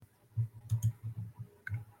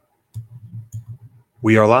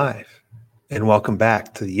We are live, and welcome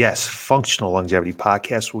back to the Yes Functional Longevity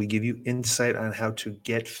Podcast, where we give you insight on how to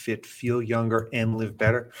get fit, feel younger, and live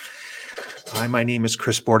better. Hi, my name is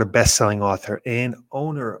Chris Borda, best-selling author and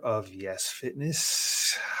owner of Yes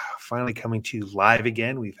Fitness. Finally coming to you live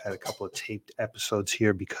again. We've had a couple of taped episodes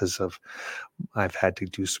here because I've had to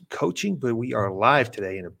do some coaching, but we are live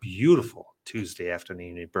today in a beautiful Tuesday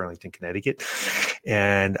afternoon in Burlington, Connecticut.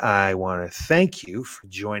 And I want to thank you for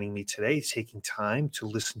joining me today, taking time to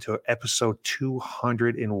listen to episode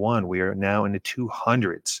 201. We are now in the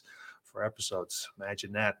 200s for episodes.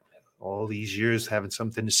 Imagine that, all these years having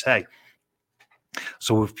something to say.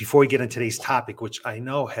 So before we get into today's topic, which I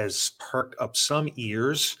know has perked up some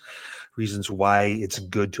ears, reasons why it's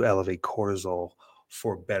good to elevate cortisol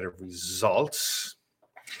for better results,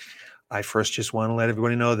 I first just want to let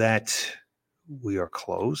everybody know that we are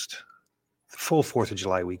closed the full 4th of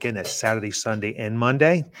July weekend. That's Saturday, Sunday, and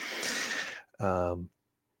Monday. It's a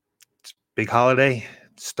big holiday,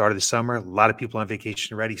 start of the summer. A lot of people on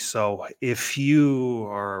vacation already. So if you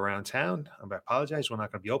are around town, I apologize. We're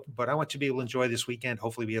not going to be open, but I want you to be able to enjoy this weekend.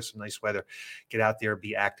 Hopefully we have some nice weather. Get out there,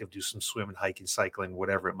 be active, do some swimming, hiking, cycling,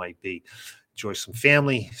 whatever it might be. Enjoy some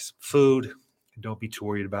family, some food. Don't be too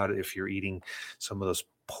worried about it if you're eating some of those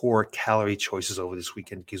poor calorie choices over this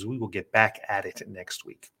weekend, because we will get back at it next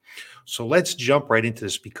week. So let's jump right into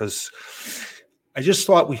this, because I just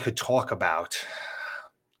thought we could talk about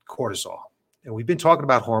cortisol. And we've been talking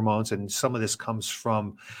about hormones, and some of this comes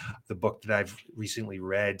from the book that I've recently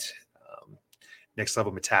read, Next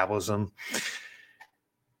Level Metabolism.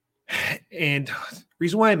 And the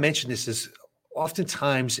reason why I mention this is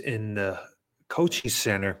oftentimes in the coaching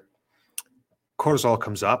center, cortisol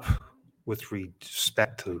comes up with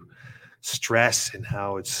respect to stress and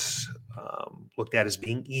how it's looked at as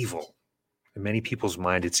being evil. In many people's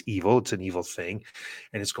mind, it's evil. It's an evil thing,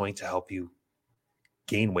 and it's going to help you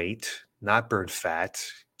gain weight, not burn fat,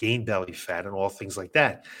 gain belly fat, and all things like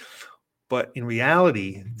that. But in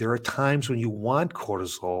reality, there are times when you want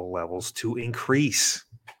cortisol levels to increase.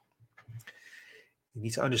 You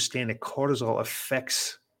need to understand that cortisol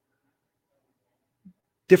affects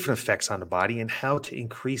different effects on the body, and how to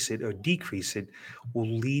increase it or decrease it will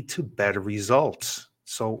lead to better results.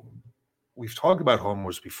 So we've talked about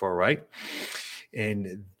hormones before, right?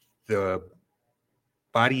 And the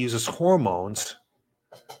body uses hormones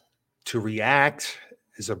to react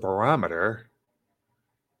as a barometer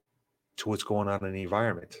to what's going on in the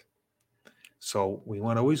environment. So we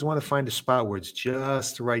always want to find a spot where it's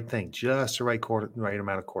just the right thing, just the right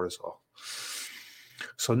amount of cortisol.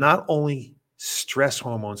 So not only stress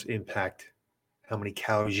hormones impact how many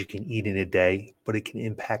calories you can eat in a day, but it can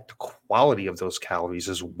impact the quality of those calories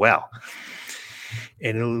as well.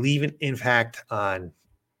 And it'll even impact on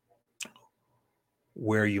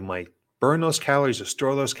where you might burn those calories or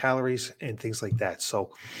store those calories and things like that.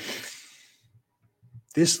 So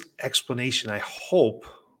this explanation, I hope,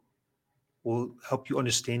 will help you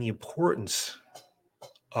understand the importance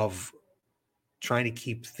of trying to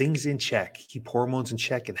keep things in check, keep hormones in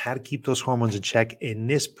check, and how to keep those hormones in check in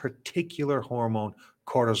this particular hormone,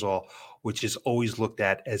 cortisol, which is always looked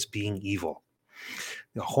at as being evil.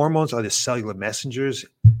 The hormones are the cellular messengers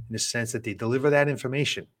in the sense that they deliver that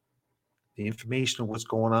information, the information of what's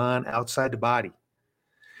going on outside the body.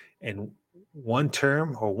 And one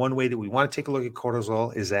term or one way that we want to take a look at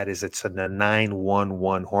cortisol is it's a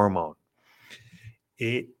 911 hormone.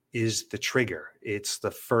 It is the trigger. It's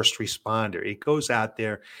the first responder. It goes out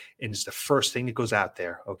there, and it's the first thing that goes out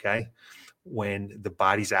there, okay, when the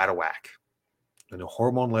body's out of whack, and the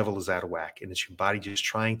hormone level is out of whack, and it's your body just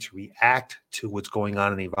trying to react to what's going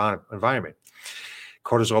on in the environment.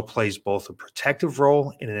 Cortisol plays both a protective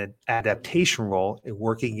role and an adaptation role in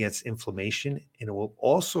working against inflammation, and it will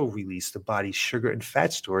also release the body's sugar and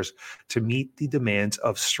fat stores to meet the demands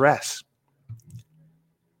of stress.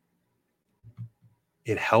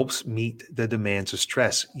 It helps meet the demands of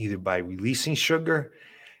stress, either by releasing sugar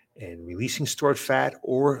and releasing stored fat,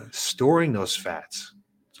 or storing those fats.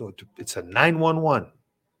 So it's a 911.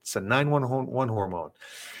 It's a 911 hormone.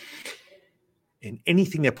 And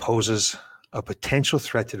anything that poses a potential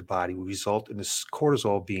threat to the body will result in this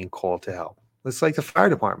cortisol being called to help. It's like the fire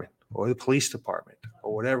department or the police department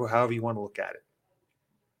or whatever, however you want to look at it.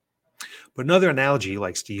 But another analogy he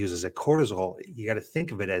likes to use is that cortisol, you got to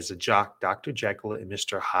think of it as a Dr. Jekyll and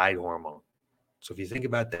Mr. Hyde hormone. So if you think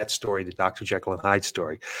about that story, the Dr. Jekyll and Hyde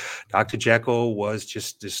story, Dr. Jekyll was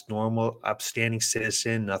just this normal, upstanding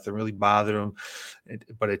citizen. Nothing really bothered him.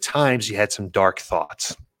 But at times he had some dark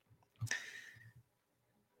thoughts.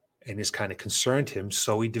 And this kind of concerned him.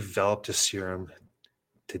 So he developed a serum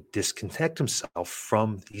to disconnect himself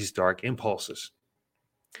from these dark impulses.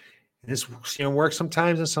 And this serum worked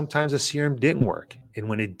sometimes, and sometimes the serum didn't work. And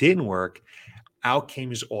when it didn't work, out came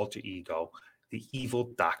his alter ego, the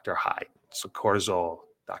evil Dr. Hyde. So cortisol,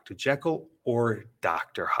 Dr. Jekyll or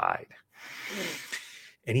Dr. Hyde.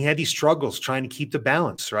 And he had these struggles trying to keep the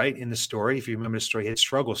balance, right? In the story, if you remember the story, he had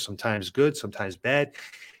struggles, sometimes good, sometimes bad.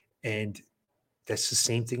 And that's the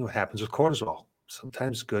same thing what happens with cortisol.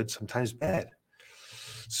 Sometimes good, sometimes bad.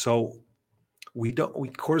 So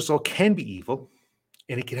cortisol can be evil,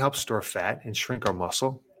 and it can help store fat and shrink our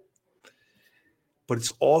muscle. But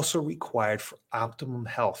it's also required for optimum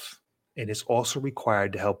health. And it's also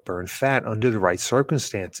required to help burn fat under the right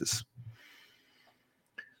circumstances.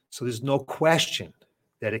 So there's no question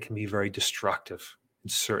that it can be very destructive in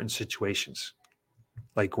certain situations,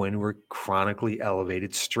 like when we're chronically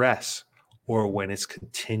elevated stress or when it's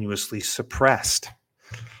continuously suppressed.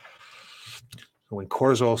 When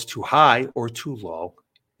cortisol is too high or too low,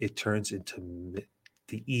 it turns into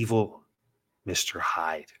the evil Mr.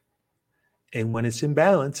 Hyde. And when it's in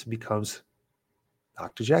balance, it becomes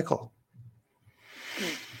Dr. Jekyll.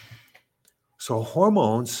 So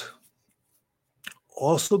hormones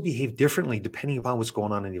also behave differently depending upon what's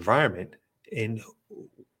going on in the environment and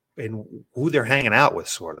who they're hanging out with,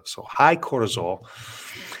 sort of. So high cortisol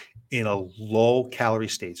in a low calorie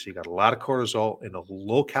state. So you got a lot of cortisol in a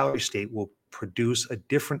low calorie state will produce a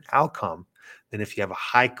different outcome than if you have a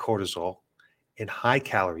high cortisol in high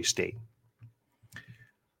calorie state.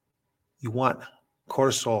 You want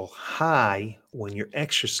cortisol high when you're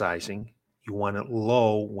exercising. You want it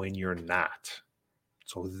low when you're not.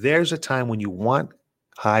 So there's a time when you want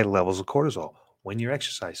high levels of cortisol when you're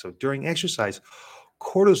exercising. So during exercise,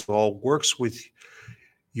 cortisol works with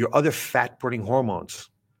your other fat-burning hormones,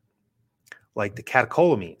 like the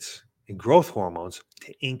catecholamines and growth hormones,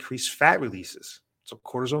 to increase fat releases. So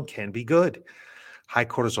cortisol can be good. High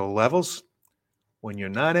cortisol levels when you're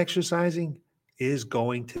not exercising is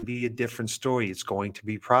going to be a different story. It's going to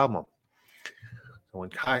be a problem. So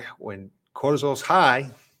when cortisol is high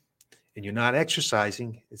and you're not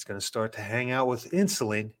exercising, it's going to start to hang out with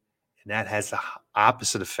insulin, and that has the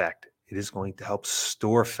opposite effect. It is going to help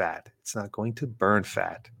store fat. It's not going to burn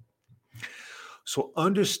fat. So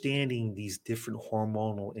understanding these different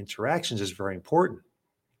hormonal interactions is very important.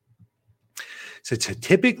 So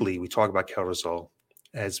typically, we talk about cortisol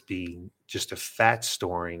as being just a fat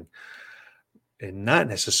storing and not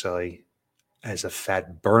necessarily as a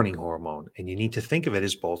fat burning hormone. And you need to think of it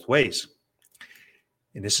as both ways.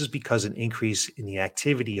 And this is because an increase in the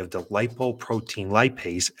activity of the lipoprotein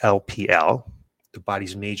lipase, LPL, the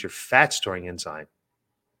body's major fat storing enzyme.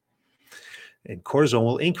 And cortisol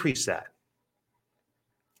will increase that.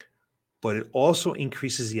 But it also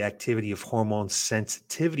increases the activity of hormone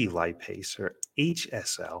sensitivity lipase, or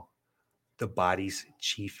HSL, the body's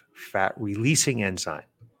chief fat releasing enzyme.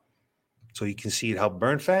 So you can see it help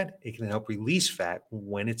burn fat. It can help release fat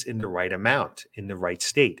when it's in the right amount, in the right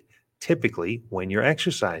state, typically when you're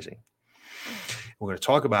exercising. We're going to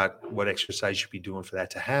talk about what exercise you should be doing for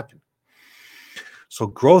that to happen. So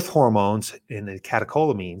growth hormones and the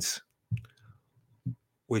catecholamines,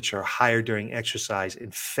 which are higher during exercise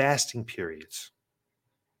and fasting periods,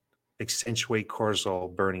 accentuate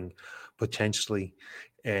cortisol burning potentially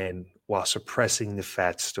and while suppressing the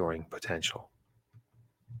fat storing potential.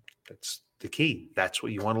 That's the key. That's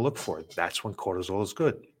what you want to look for. That's when cortisol is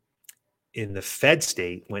good. In the fed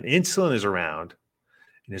state, when insulin is around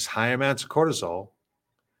and there's high amounts of cortisol,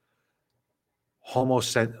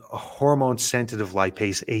 hormone sensitive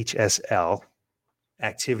lipase, HSL,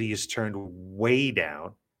 activity is turned way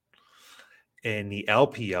down. And the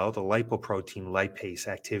LPL, the lipoprotein lipase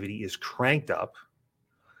activity, is cranked up.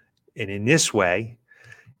 And in this way,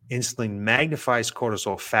 insulin magnifies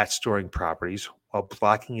cortisol fat storing properties while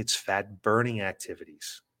blocking its fat burning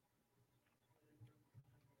activities.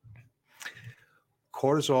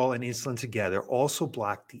 Cortisol and insulin together also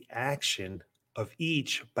block the action of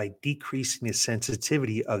each by decreasing the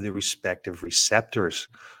sensitivity of the respective receptors.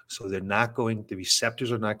 So the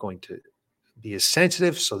receptors are not going to be as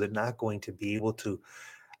sensitive, so they're not going to be able to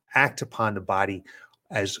act upon the body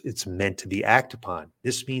as it's meant to be acted upon.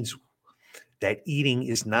 This means that eating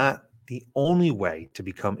is not the only way to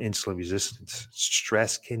become insulin resistant.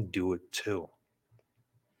 Stress can do it too.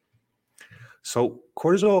 So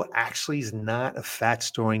cortisol actually is not a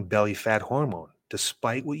fat-storing belly fat hormone,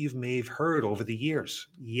 despite what you may have heard over the years.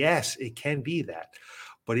 Yes, it can be that,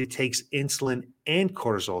 but it takes insulin and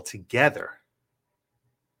cortisol together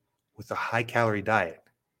with a high-calorie diet.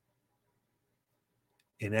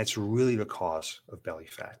 And that's really the cause of belly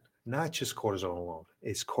fat, not just cortisol alone.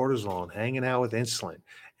 It's cortisol hanging out with insulin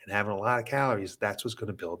and having a lot of calories. That's what's going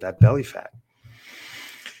to build that belly fat.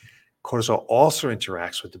 Cortisol also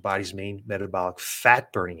interacts with the body's main metabolic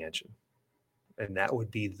fat burning engine, and that would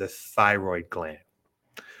be the thyroid gland.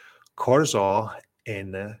 Cortisol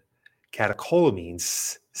and the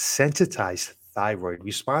catecholamines sensitize thyroid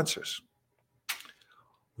responses.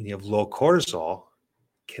 When you have low cortisol,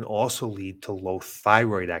 can also lead to low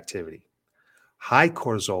thyroid activity. High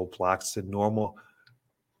cortisol blocks the normal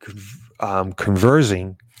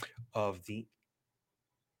conversion of the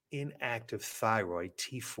inactive thyroid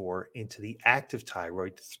T4 into the active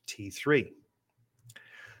thyroid T3.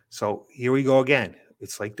 So here we go again.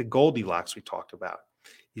 It's like the Goldilocks we talked about.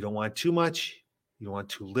 You don't want too much, you don't want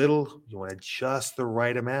too little, you want just the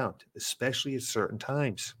right amount, especially at certain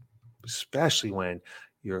times, especially when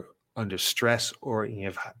you're under stress or you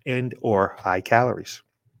have or high calories.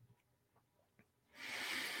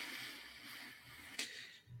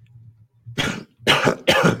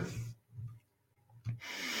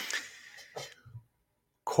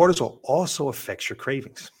 Cortisol also affects your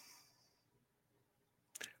cravings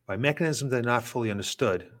by mechanisms that are not fully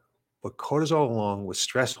understood, but cortisol, along with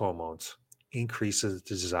stress hormones, increases the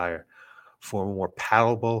desire for more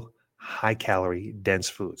palatable, high-calorie, dense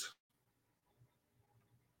foods.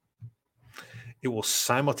 It will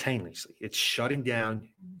simultaneously, it's shutting down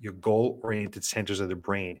your goal-oriented centers of the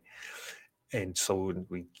brain. And so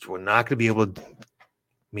we're not going to be able to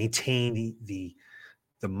maintain the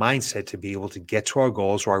mindset to be able to get to our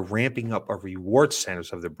goals while ramping up our reward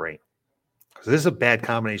centers of the brain. So this is a bad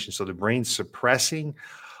combination. So the brain's suppressing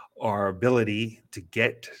our ability to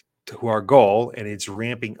get to our goal, and it's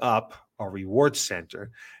ramping up our reward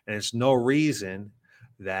center. And it's no reason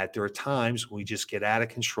that there are times when we just get out of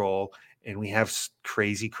control and we have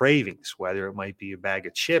crazy cravings, whether it might be a bag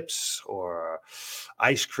of chips or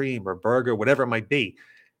ice cream or burger, whatever it might be.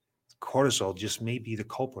 Cortisol just may be the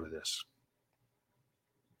culprit of this.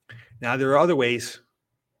 Now, there are other ways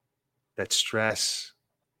that stress,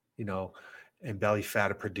 and belly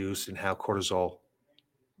fat are produced and how cortisol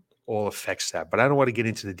all affects that. But I don't want to get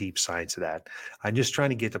into the deep science of that. I'm just trying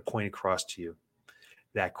to get the point across to you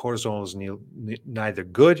that cortisol is neither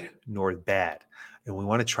good nor bad. And we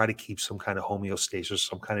want to try to keep some kind of homeostasis,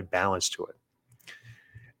 some kind of balance to it.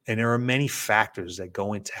 And there are many factors that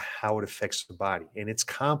go into how it affects the body. And it's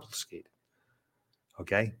complicated.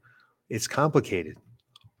 Okay? It's complicated.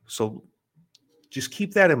 So just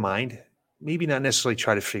keep that in mind. Maybe not necessarily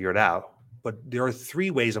try to figure it out, but there are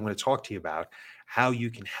 3 ways I'm going to talk to you about how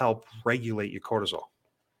you can help regulate your cortisol.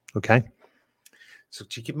 Okay? So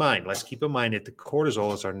keep in mind, let's keep in mind that the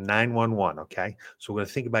cortisol is our 911. Okay? So we're going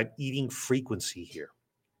to think about eating frequency here.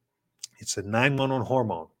 It's a 911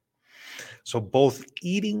 hormone. So both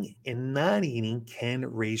eating and not eating can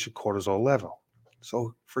raise your cortisol level.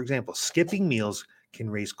 So, for example, skipping meals can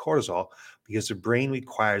raise cortisol because the brain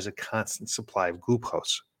requires a constant supply of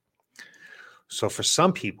glucose. So for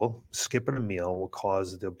some people, skipping a meal will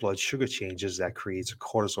cause the blood sugar changes that creates a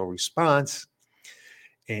cortisol response.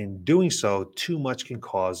 And doing so too much can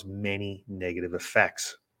cause many negative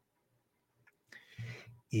effects.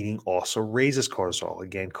 Eating also raises cortisol.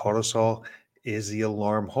 Again, cortisol is the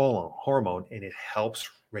alarm hormone, and it helps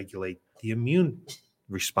regulate the immune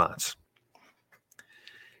response.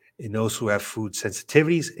 In those who have food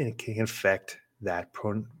sensitivities, and it can affect that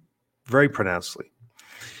very pronouncedly.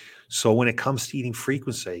 So when it comes to eating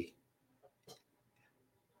frequency,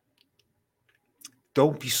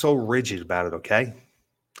 don't be so rigid about it, okay?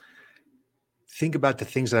 Think about the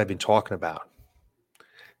things that I've been talking about.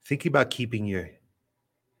 Think about keeping your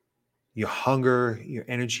hunger, your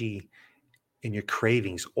energy, and your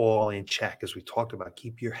cravings all in check. As we talked about,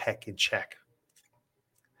 keep your heck in check.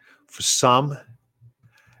 For some,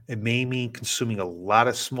 it may mean consuming a lot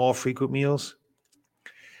of small, frequent meals.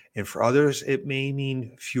 And for others, it may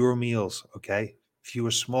mean fewer meals, okay?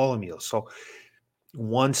 Fewer, smaller meals. So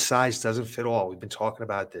one size doesn't fit all. We've been talking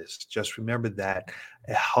about this. Just remember that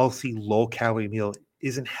a healthy, low-calorie meal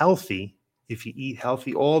isn't healthy if you eat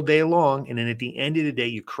healthy all day long, and then at the end of the day,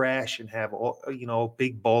 you crash and have a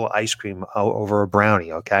big bowl of ice cream over a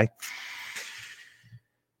brownie, okay?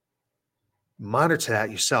 Monitor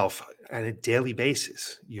that yourself on a daily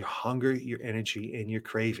basis, your hunger, your energy, and your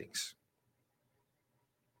cravings.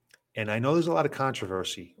 And I know there's a lot of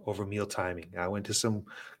controversy over meal timing. I went to some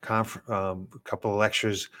couple of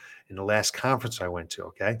lectures in the last conference I went to,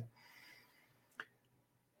 okay?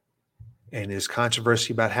 And there's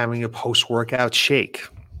controversy about having a post-workout shake.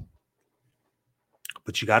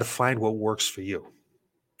 But you got to find what works for you.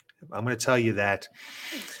 I'm going to tell you that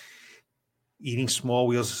eating small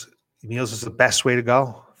meals is the best way to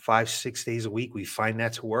go. 5-6 days a week, we find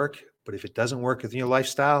that to work. But if it doesn't work within your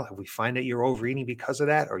lifestyle, if we find that you're overeating because of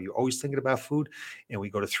that, or you're always thinking about food, and we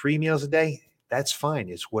go to 3 meals a day, that's fine.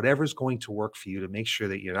 It's whatever's going to work for you to make sure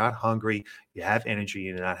that you're not hungry, you have energy,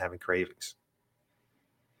 and you're not having cravings.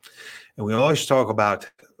 And we always talk about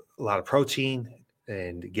a lot of protein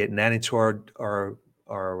and getting that into our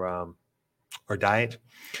diet.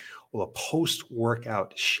 Well, a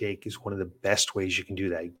post-workout shake is one of the best ways you can do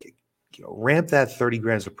that. Ramp that 30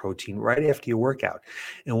 grams of protein right after your workout.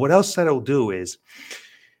 And what else that'll do is,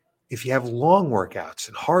 if you have long workouts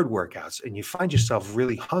and hard workouts and you find yourself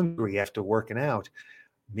really hungry after working out,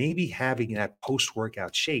 maybe having that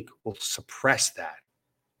post-workout shake will suppress that.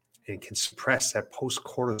 It can suppress that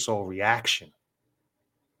post-cortisol reaction,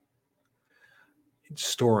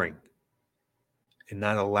 storing and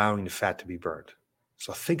not allowing the fat to be burned.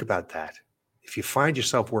 So think about that. If you find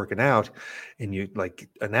yourself working out and you like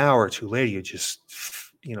an hour or two later, you're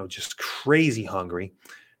just crazy hungry,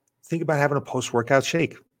 think about having a post-workout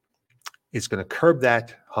shake. It's going to curb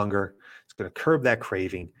that hunger. It's going to curb that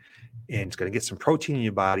craving, and it's going to get some protein in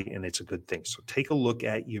your body, and it's a good thing. So take a look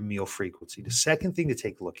at your meal frequency. The second thing to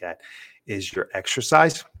take a look at is your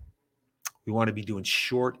exercise. We want to be doing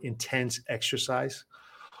short, intense exercise,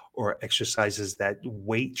 or exercises that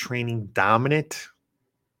weight training dominant.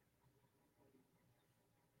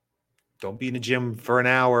 Don't be in the gym for an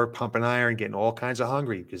hour, pumping iron, getting all kinds of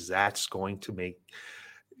hungry, because that's going to make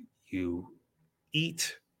you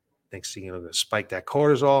eat. Next thing you're going to spike that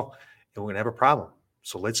cortisol, and we're going to have a problem.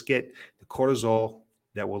 So let's get the cortisol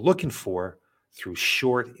that we're looking for through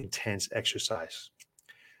short, intense exercise.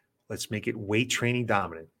 Let's make it weight training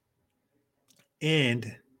dominant.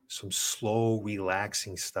 And some slow,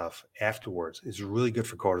 relaxing stuff afterwards is really good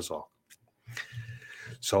for cortisol.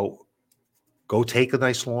 So go take a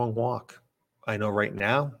nice long walk. I know right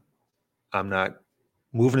now I'm not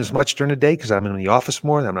moving as much during the day because I'm in the office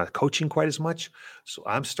more. I'm not coaching quite as much. So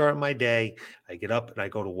I'm starting my day. I get up and I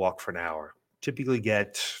go to walk for an hour. Typically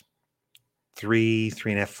get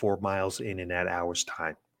 3.5, 4 miles in that hour's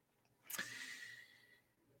time.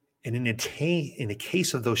 And in the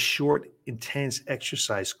case of those short, intense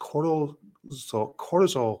exercise, cortisol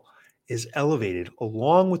is elevated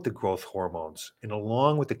along with the growth hormones and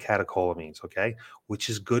along with the catecholamines, okay, which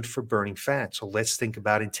is good for burning fat. So let's think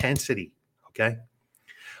about intensity, okay?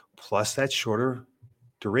 Plus that shorter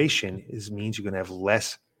duration means you're going to have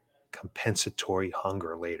less compensatory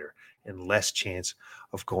hunger later and less chance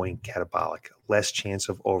of going catabolic, less chance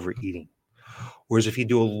of overeating. Whereas if you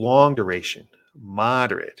do a long duration,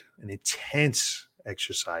 moderate and intense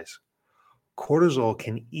exercise, cortisol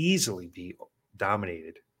can easily be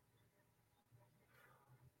dominated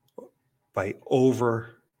by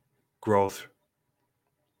overgrowth,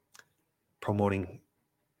 promoting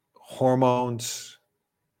hormones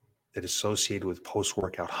that are associated with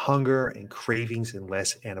post-workout hunger and cravings and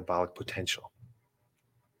less anabolic potential.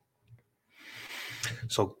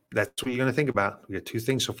 So that's what you're going to think about. We got two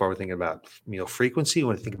things so far. We're thinking about meal frequency. We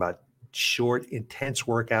want to think about short, intense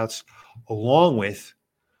workouts along with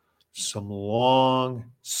some long,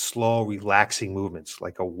 slow, relaxing movements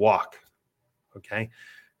like a walk, okay?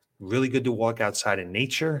 Really good to walk outside in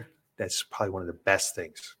nature. That's probably one of the best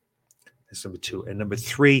things. That's number 2. And number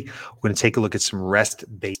 3, we're going to take a look at some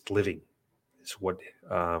rest-based living. It's what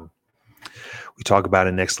we talk about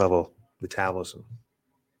in Next Level Metabolism.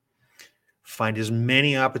 Find as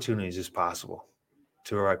many opportunities as possible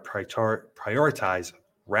to prioritize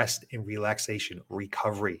rest and relaxation,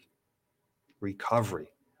 recovery.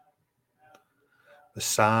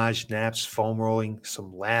 Massage, naps, foam rolling,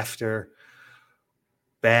 some laughter,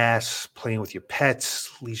 baths, playing with your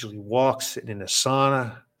pets, leisurely walks, sitting in a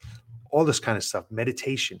sauna, all this kind of stuff,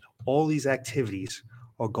 meditation. All these activities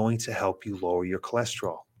are going to help you lower your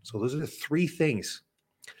cholesterol. So those are the 3 things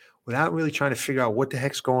without really trying to figure out what the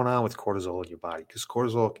heck's going on with cortisol in your body. Because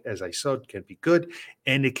cortisol, as I said, can be good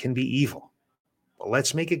and it can be evil. But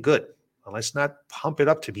let's make it good. And let's not pump it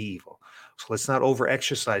up to be evil. So let's not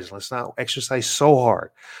over-exercise. Let's not exercise so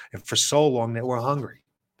hard and for so long that we're hungry.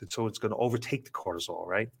 And so it's going to overtake the cortisol,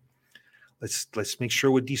 right? Let's make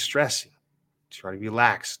sure we're de-stressing. Try to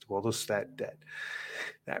relax. Do all those that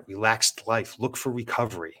relaxed life. Look for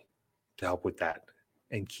recovery to help with that.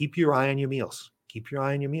 And keep your eye on your meals. Keep your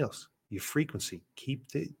eye on your meals. Your frequency.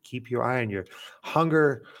 Keep your eye on your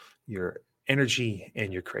hunger, your energy,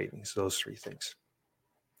 and your cravings. Those 3 things.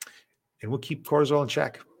 And we'll keep cortisol in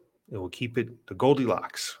check. And we'll keep it the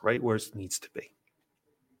Goldilocks, right where it needs to be.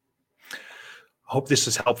 I hope this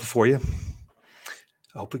is helpful for you.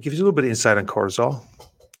 I hope it gives you a little bit of insight on cortisol.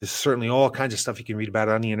 There's certainly all kinds of stuff you can read about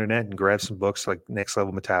it on the internet and grab some books like Next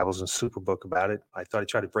Level Metabolism, super book about it. I thought I'd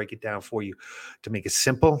try to break it down for you to make it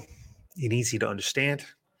simple and easy to understand.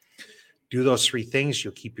 Do those 3 things,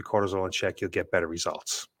 you'll keep your cortisol in check, you'll get better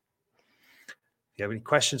results. If you have any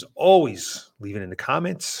questions, always leave it in the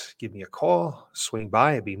comments. Give me a call, swing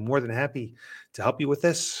by. I'd be more than happy to help you with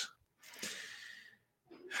this.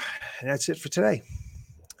 And that's it for today.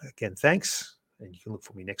 Again, thanks. And you can look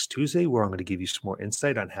for me next Tuesday, where I'm going to give you some more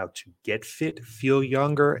insight on how to get fit, feel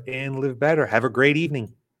younger, and live better. Have a great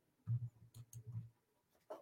evening.